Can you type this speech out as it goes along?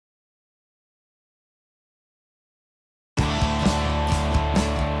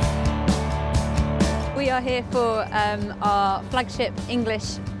are here for our flagship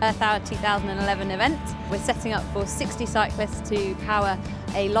English Earth Hour 2011 event. We're setting up for 60 cyclists to power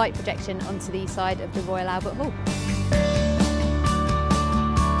a light projection onto the side of the Royal Albert Hall.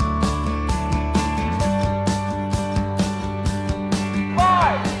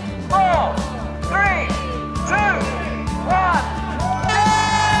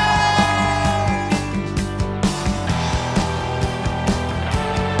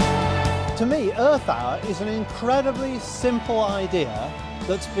 To me, Earth Hour is an incredibly simple idea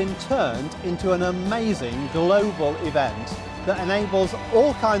that's been turned into an amazing global event that enables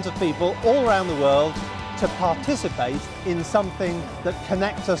all kinds of people all around the world to participate in something that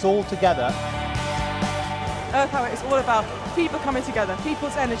connects us all together. Earth Hour is all about people coming together,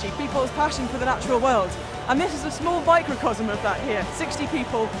 people's energy, people's passion for the natural world. And this is a small microcosm of that here. 60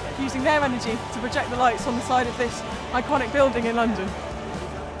 people using their energy to project the lights on the side of this iconic building in London.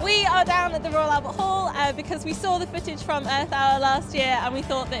 We are down at the Royal Albert Hall because we saw the footage from Earth Hour last year and we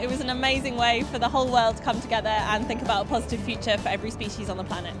thought that it was an amazing way for the whole world to come together and think about a positive future for every species on the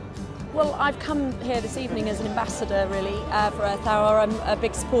planet. Well, I've come here this evening as an ambassador really for Earth Hour. I'm a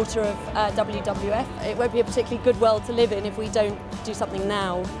big supporter of WWF. It won't be a particularly good world to live in if we don't do something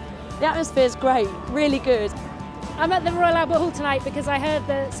now. The atmosphere is great, really good. I'm at the Royal Albert Hall tonight because I heard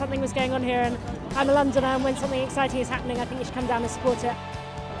that something was going on here and I'm a Londoner, and when something exciting is happening I think you should come down and support it.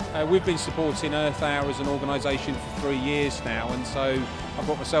 We've been supporting Earth Hour as an organisation for 3 years now, and so I've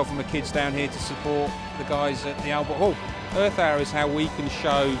got myself and my kids down here to support the guys at the Albert Hall. Earth Hour is how we can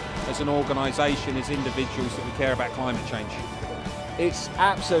show as an organisation, as individuals, that we care about climate change. It's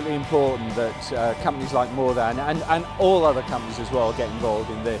absolutely important that companies like More Than and all other companies as well get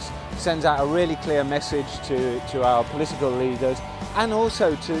involved in this. It sends out a really clear message to our political leaders and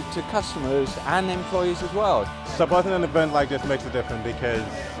also to customers and employees as well. Supporting an event like this makes a difference because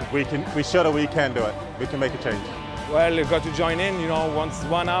we show that we can do it. We can make a change. Well, you've got to join in, you know, once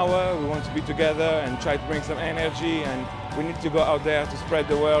 1 hour, we want to be together and try to bring some energy, and we need to go out there to spread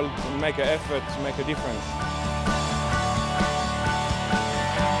the word and make an effort to make a difference.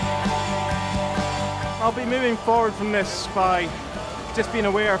 I'll be moving forward from this by just being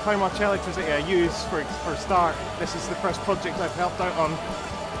aware of how much electricity I use for a start. This is the first project I've helped out on,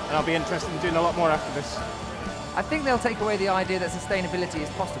 and I'll be interested in doing a lot more after this. I think they'll take away the idea that sustainability is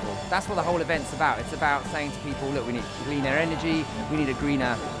possible. That's what the whole event's about. It's about saying to people, look, we need cleaner energy, we need a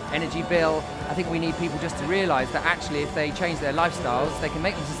greener energy bill. I think we need people just to realise that actually if they change their lifestyles, they can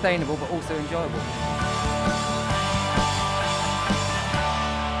make them sustainable but also enjoyable.